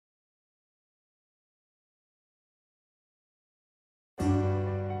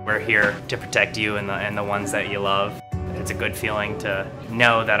We're here to protect you and the ones that you love. It's a good feeling to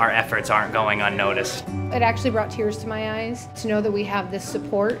know that our efforts aren't going unnoticed. It actually brought tears to my eyes to know that we have this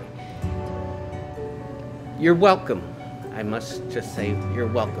support. You're welcome. I must just say, you're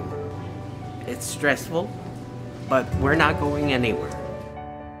welcome. It's stressful, but we're not going anywhere.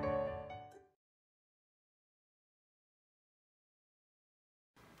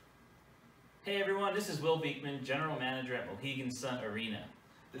 Hey everyone, this is Will Beekman, General Manager at Mohegan Sun Arena.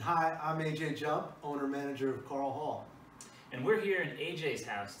 And hi, I'm AJ Jump, Owner-Manager of Karl Hall. And we're here in AJ's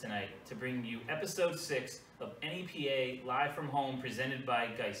house tonight to bring you episode 6 of NEPA Live From Home presented by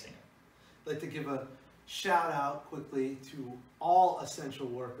Geisinger. I'd like to give a shout out quickly to all essential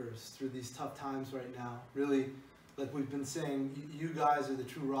workers through these tough times right now. Really, like we've been saying, you guys are the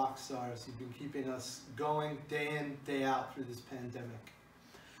true rock stars. You've been keeping us going day in, day out through this pandemic.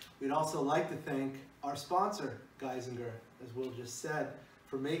 We'd also like to thank our sponsor, Geisinger, as Will just said,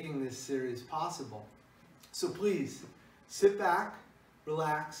 for making this series possible. So please, sit back,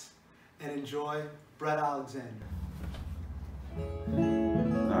 relax, and enjoy Bret Alexander.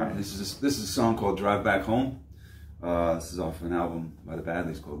 Alright, this is a song called Drive Back Home. This is off an album by the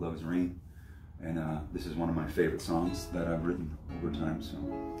Badleys called Love Is Rain. And this is one of my favorite songs that I've written over time, so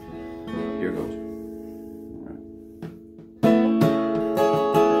here goes.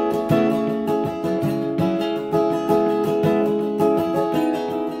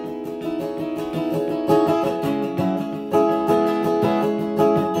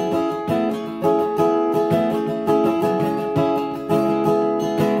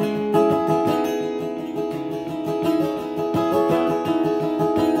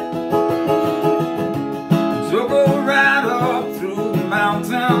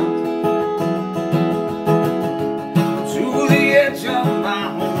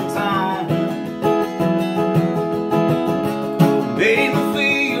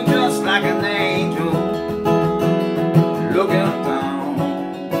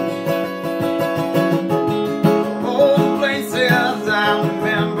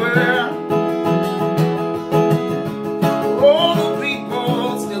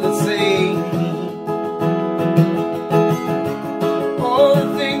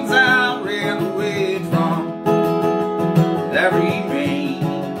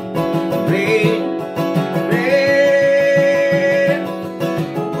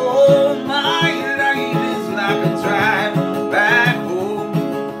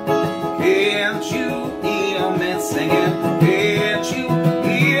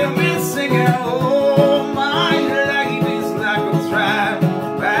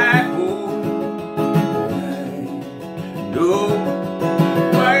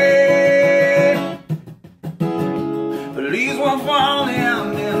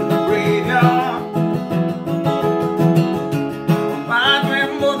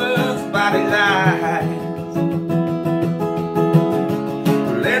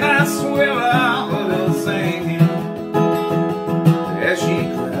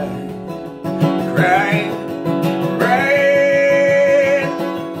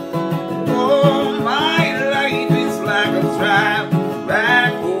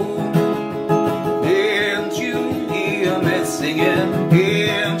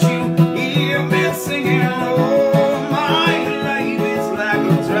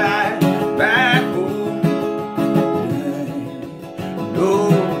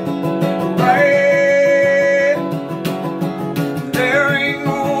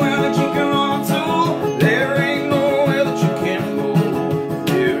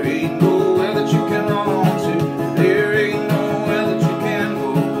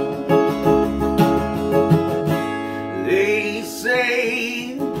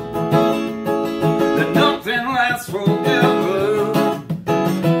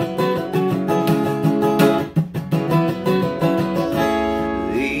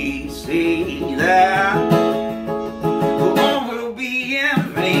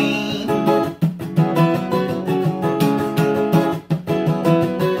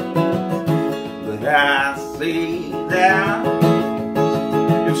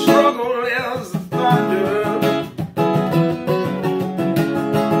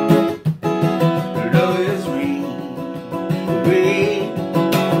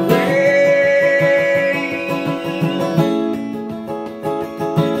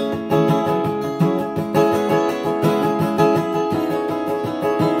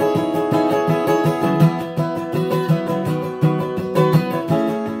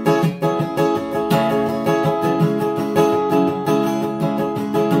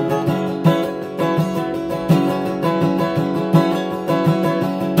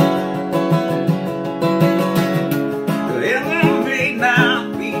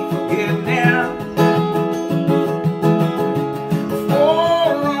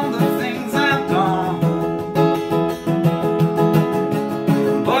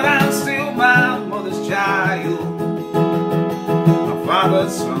 the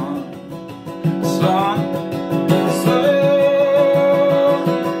sun, sun, sun.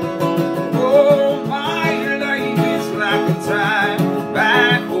 Oh, my life is like a time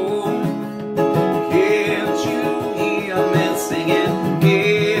back home. Can't you hear me singing?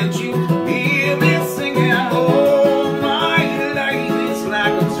 Can't you hear me singing? Oh, my life is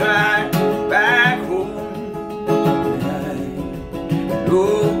like a time back home. No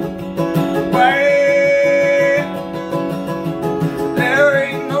way. There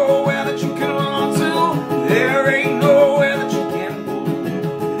ain't nowhere that you can run to. There ain't nowhere that you can go.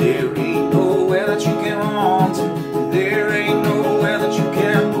 There ain't nowhere that you can run to. There ain't nowhere that you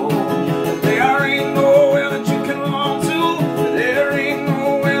can go. There ain't nowhere that you can run to. There ain't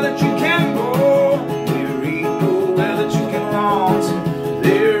nowhere that you can go. There ain't nowhere that you can run to.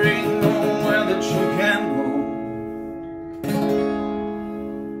 There ain't nowhere that you can go.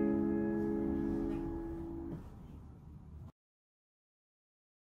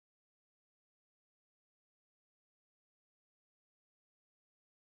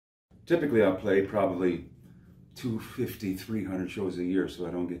 Typically I'll play probably 250, 300 shows a year, so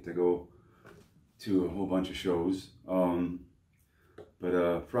I don't get to go to a whole bunch of shows.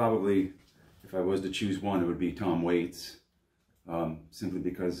 But probably if I was to choose one, it would be Tom Waits, simply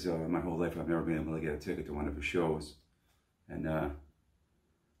because my whole life I've never been able to get a ticket to one of his shows. And I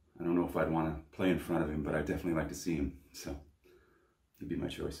don't know if I'd want to play in front of him, but I'd definitely like to see him, so he'd be my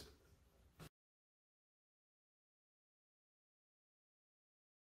choice.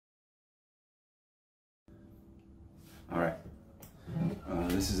 All right,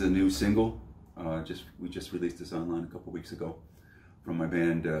 this is a new single. We just released this online a couple weeks ago from my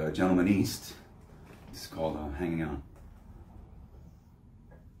band Gentleman East. It's called Hanging On.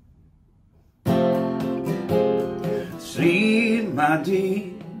 See, my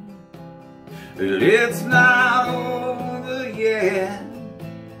dear, it's not over yet.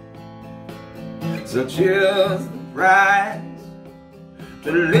 Such is the price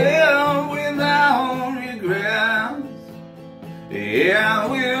to live without regrets. Yeah,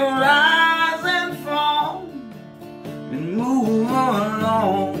 we'll rise and fall and move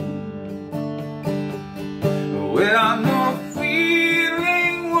along. Well, no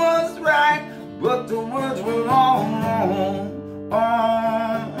feeling was right, but the words were wrong.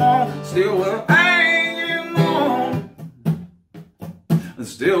 Still we're hanging on.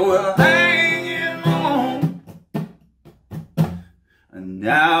 Still we're hanging on. And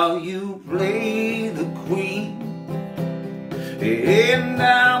now you play the queen, and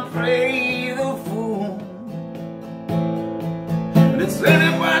I'll play the fool. And it's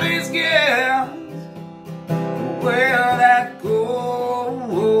anybody's guess where that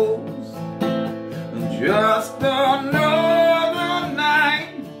goes. Just another night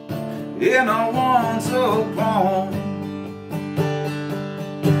in a one-took home,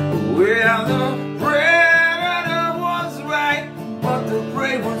 where the predator was right, but the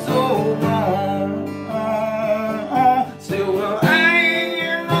prey was all wrong. Still we're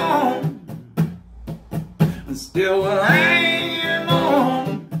hanging on. Still we're hanging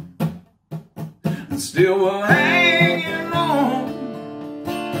on. Still we're hanging on.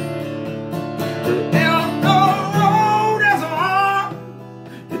 If the road is hard,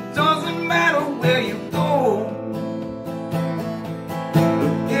 it doesn't matter where you go.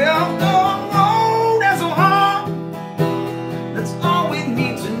 If the road is hard, that's all we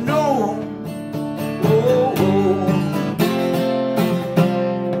need to know. Oh, oh.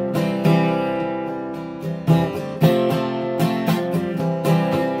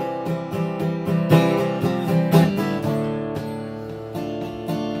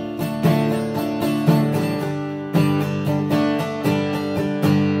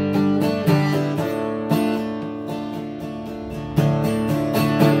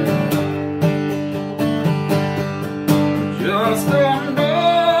 Just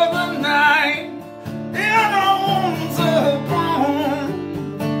another night in a one-took home,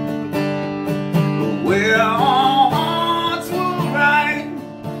 where our hearts were right,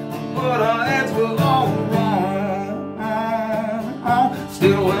 but our heads were all wrong.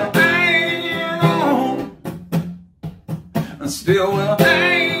 Still we're hanging on. Still we're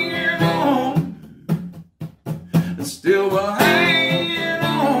hanging on. Still we're hanging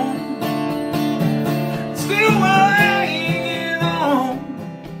on. Still we're hanging on.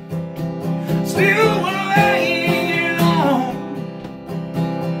 Still we're hanging on.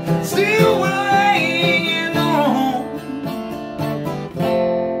 Still we're hanging on.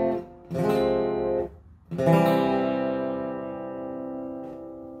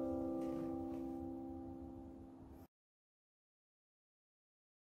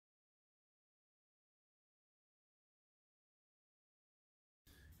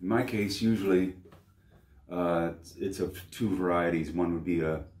 In my case, usually it's of two varieties. One would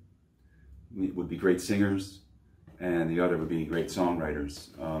be great singers, and the other would be great songwriters.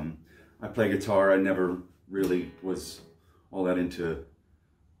 I play guitar. I never really was all that into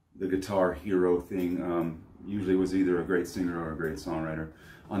the guitar hero thing. Usually was either a great singer or a great songwriter.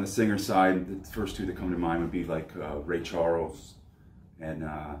 On the singer side, the first two that come to mind would be like Ray Charles and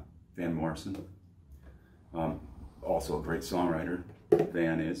Van Morrison. Also a great songwriter,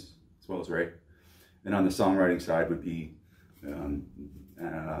 Van is, as well as Ray. And on the songwriting side would be,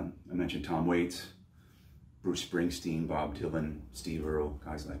 I mentioned Tom Waits, Bruce Springsteen, Bob Dylan, Steve Earle,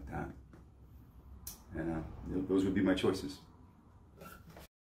 guys like that. And those would be my choices.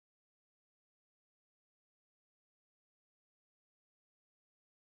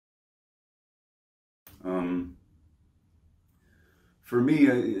 For me,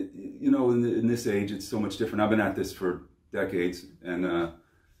 you know, in this age, it's so much different. I've been at this for decades, and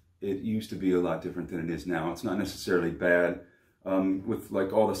it used to be a lot different than it is now. It's not necessarily bad. With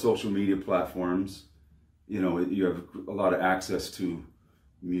like all the social media platforms, you know, you have a lot of access to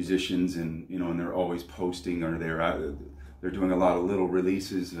musicians, and you know, and they're always posting, or they're doing a lot of little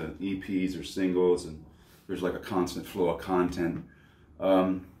releases, EPs or singles, and there's like a constant flow of content.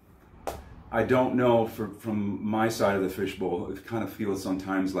 I don't know, from my side of the fishbowl, it kind of feels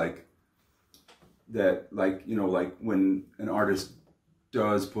sometimes like that, like, you know, like when an artist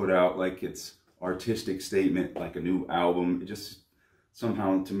does put out like its artistic statement, like a new album, it just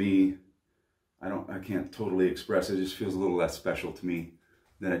somehow, to me, I can't totally express it. It just feels a little less special to me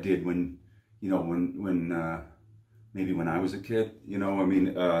than it did when, you know, maybe when I was a kid, you know. I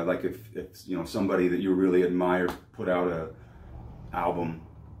mean, like if you know, somebody that you really admired put out a album,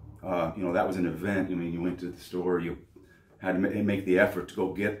 you know, that was an event. I mean, you went to the store, you had to make the effort to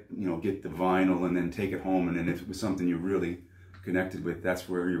go get the vinyl and then take it home. And then if it was something you really connected with, that's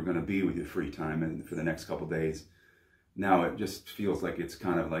where you're going to be with your free time and for the next couple of days. Now it just feels like it's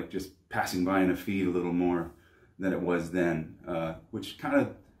kind of like just passing by in a feed a little more than it was then, which kind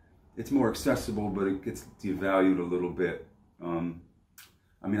of, it's more accessible, but it gets devalued a little bit. I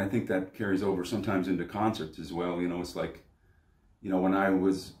mean, I think that carries over sometimes into concerts as well. You know, it's like, you know, when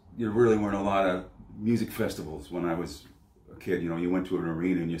there really weren't a lot of music festivals when I was a kid. You know, you went to an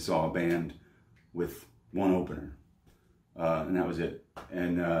arena and you saw a band with one opener, and that was it.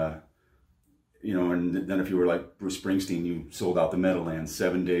 And you know, and then if you were like Bruce Springsteen, you sold out the Meadowlands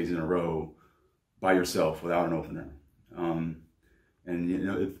 7 days in a row by yourself without an opener. And you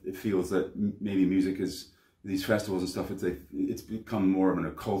know, it feels that maybe music is, these festivals and stuff, it's become more of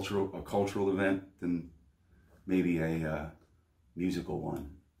a cultural event than maybe a musical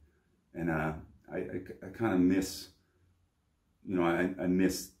one. And I kind of miss, you know, I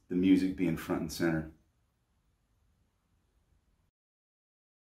miss the music being front and center.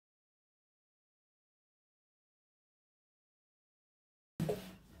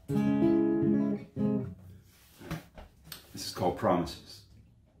 This is called Promises.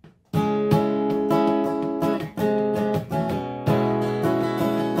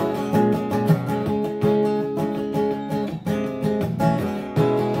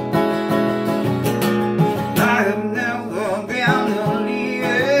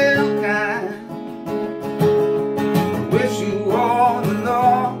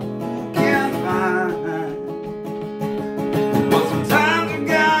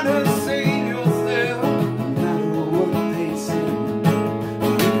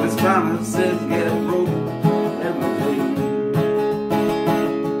 Promises get broken every day.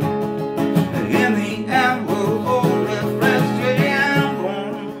 In the end, we'll hold it fresh and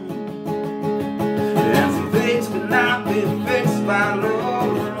bone. And some things cannot be fixed by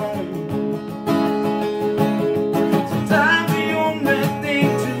love alone. Sometimes the only thing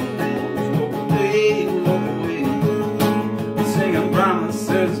to do is walk away. Singing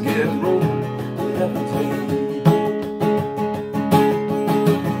promises get broken every day.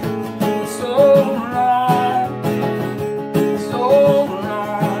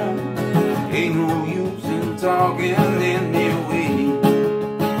 Talking anyway.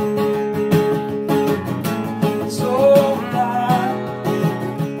 So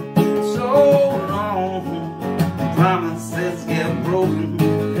long, promises get broken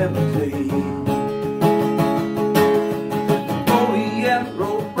every day. Oh, yeah,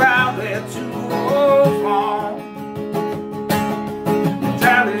 roll proudly to a farm.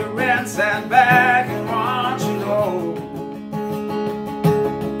 Charlie Red sat back and watched it all.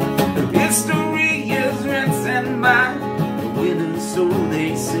 The history is written by the winners, so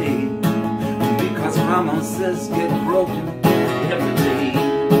they say, because promises get broken every day.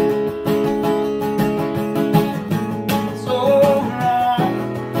 So long,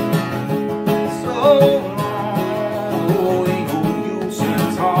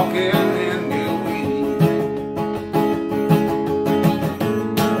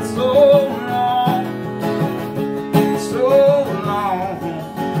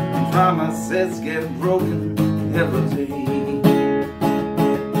 sets get broken every day.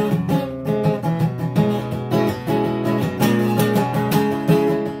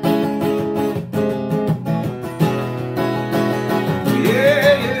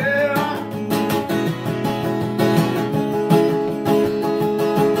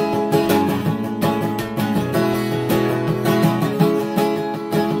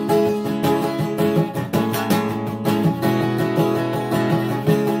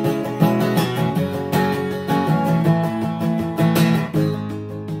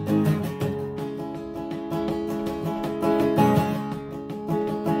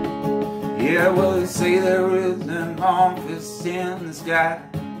 Yeah, well, they say there is an office in the sky.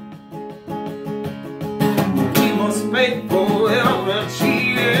 We must pay for every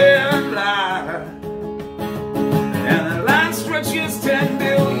cheated lie. And the line stretches 10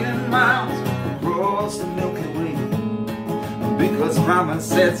 billion miles across the Milky Way, because promise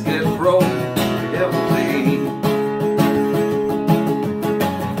sets get broken every day.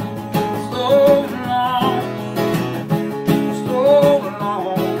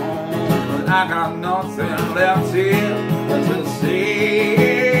 I got nothing left here to say.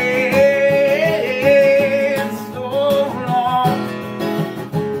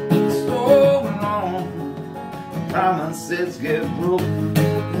 So long, promises get broken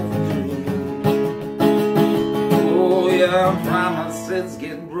every day. Oh yeah, promises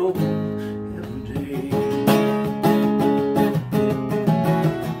get broken every day.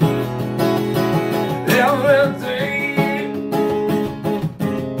 Every day.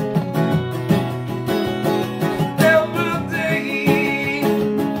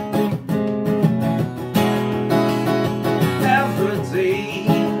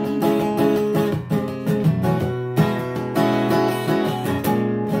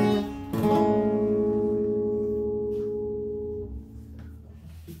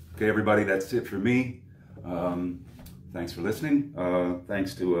 Okay, everybody, that's it for me. Thanks for listening.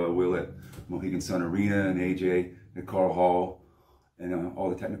 Thanks to Will at Mohegan Sun Arena and AJ at Karl Hall and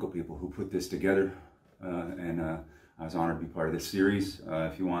all the technical people who put this together. I was honored to be part of this series.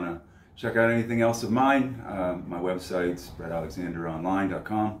 If you want to check out anything else of mine, my website's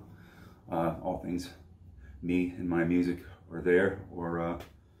bretalexanderonline.com. All things me and my music are there, or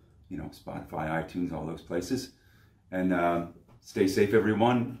Spotify, iTunes, all those places. And stay safe,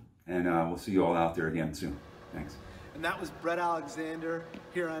 everyone, and we'll see you all out there again soon. Thanks. And that was Bret Alexander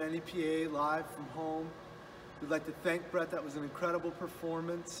here on NEPA Live from Home. We'd like to thank Bret. That was an incredible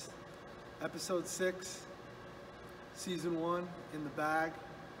performance. Episode 6, Season 1 in the bag.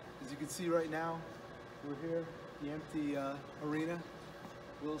 As you can see right now, we're here, the empty arena,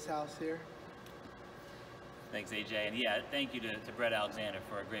 Will's house here. Thanks, AJ. And yeah, thank you to Bret Alexander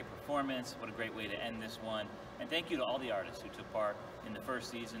for a great performance. What a great way to end this one. And thank you to all the artists who took part in the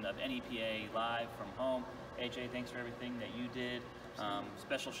first season of NEPA Live from Home. AJ, thanks for everything that you did.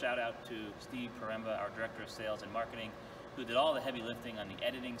 Special shout out to Steve Paremba, our Director of Sales and Marketing, who did all the heavy lifting on the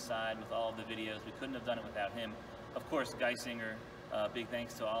editing side with all of the videos. We couldn't have done it without him. Of course, Geisinger, big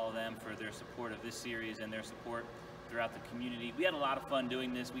thanks to all of them for their support of this series and their support throughout the community. We had a lot of fun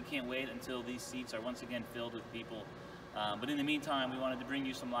doing this. We can't wait until these seats are once again filled with people. But in the meantime, we wanted to bring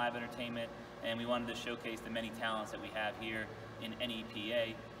you some live entertainment, and we wanted to showcase the many talents that we have here in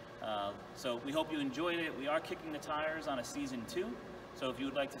NEPA. So we hope you enjoyed it. We are kicking the tires on a season 2. So if you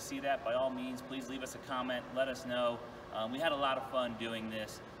would like to see that, by all means, please leave us a comment. Let us know. We had a lot of fun doing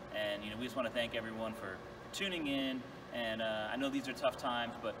this, and we just want to thank everyone for tuning in. And I know these are tough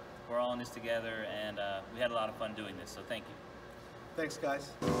times, but we're all in this together, and we had a lot of fun doing this. So thank you. Thanks,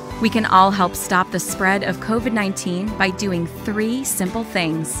 guys. We can all help stop the spread of COVID-19 by doing 3 simple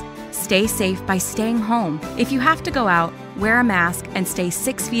things. Stay safe by staying home. If you have to go out, wear a mask and stay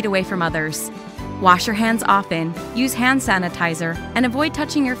 6 feet away from others. Wash your hands often, use hand sanitizer, and avoid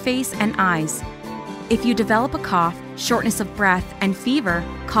touching your face and eyes. If you develop a cough, shortness of breath, and fever,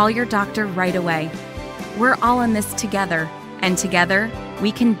 call your doctor right away. We're all in this together, and together,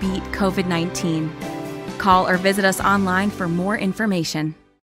 we can beat COVID-19. Call or visit us online for more information.